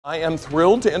I am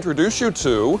thrilled to introduce you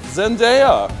to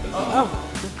Zendaya.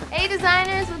 Hey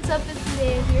designers, what's up? It's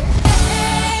Zendaya here.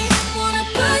 Hey, wanna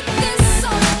put this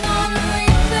song on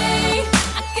replay.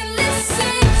 I can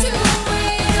listen to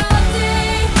it all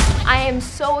day. I am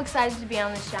so excited to be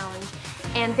on this challenge.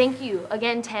 And thank you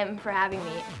again, Tim, for having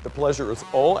me. The pleasure is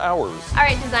all ours. All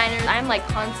right, designers, I'm like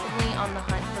constantly on the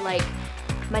hunt for like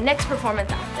my next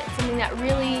performance outfit. Something that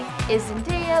really is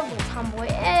Zendaya, a little tomboy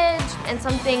edge, and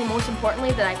something most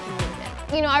importantly that I can move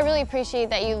in. You know, I really appreciate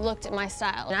that you looked at my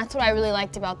style. And that's what I really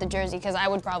liked about the jersey, because I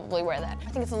would probably wear that. I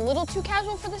think it's a little too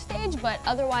casual for the stage, but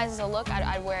otherwise as a look,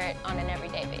 I'd wear it on an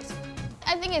everyday basis.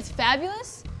 I think it's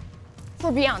fabulous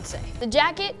for Beyonce. The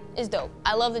jacket is dope.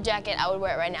 I love the jacket. I would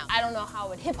wear it right now. I don't know how I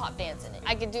would hip-hop dance in it.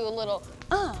 I could do a little,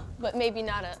 but maybe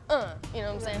not a, you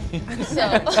know what I'm saying?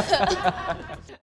 So.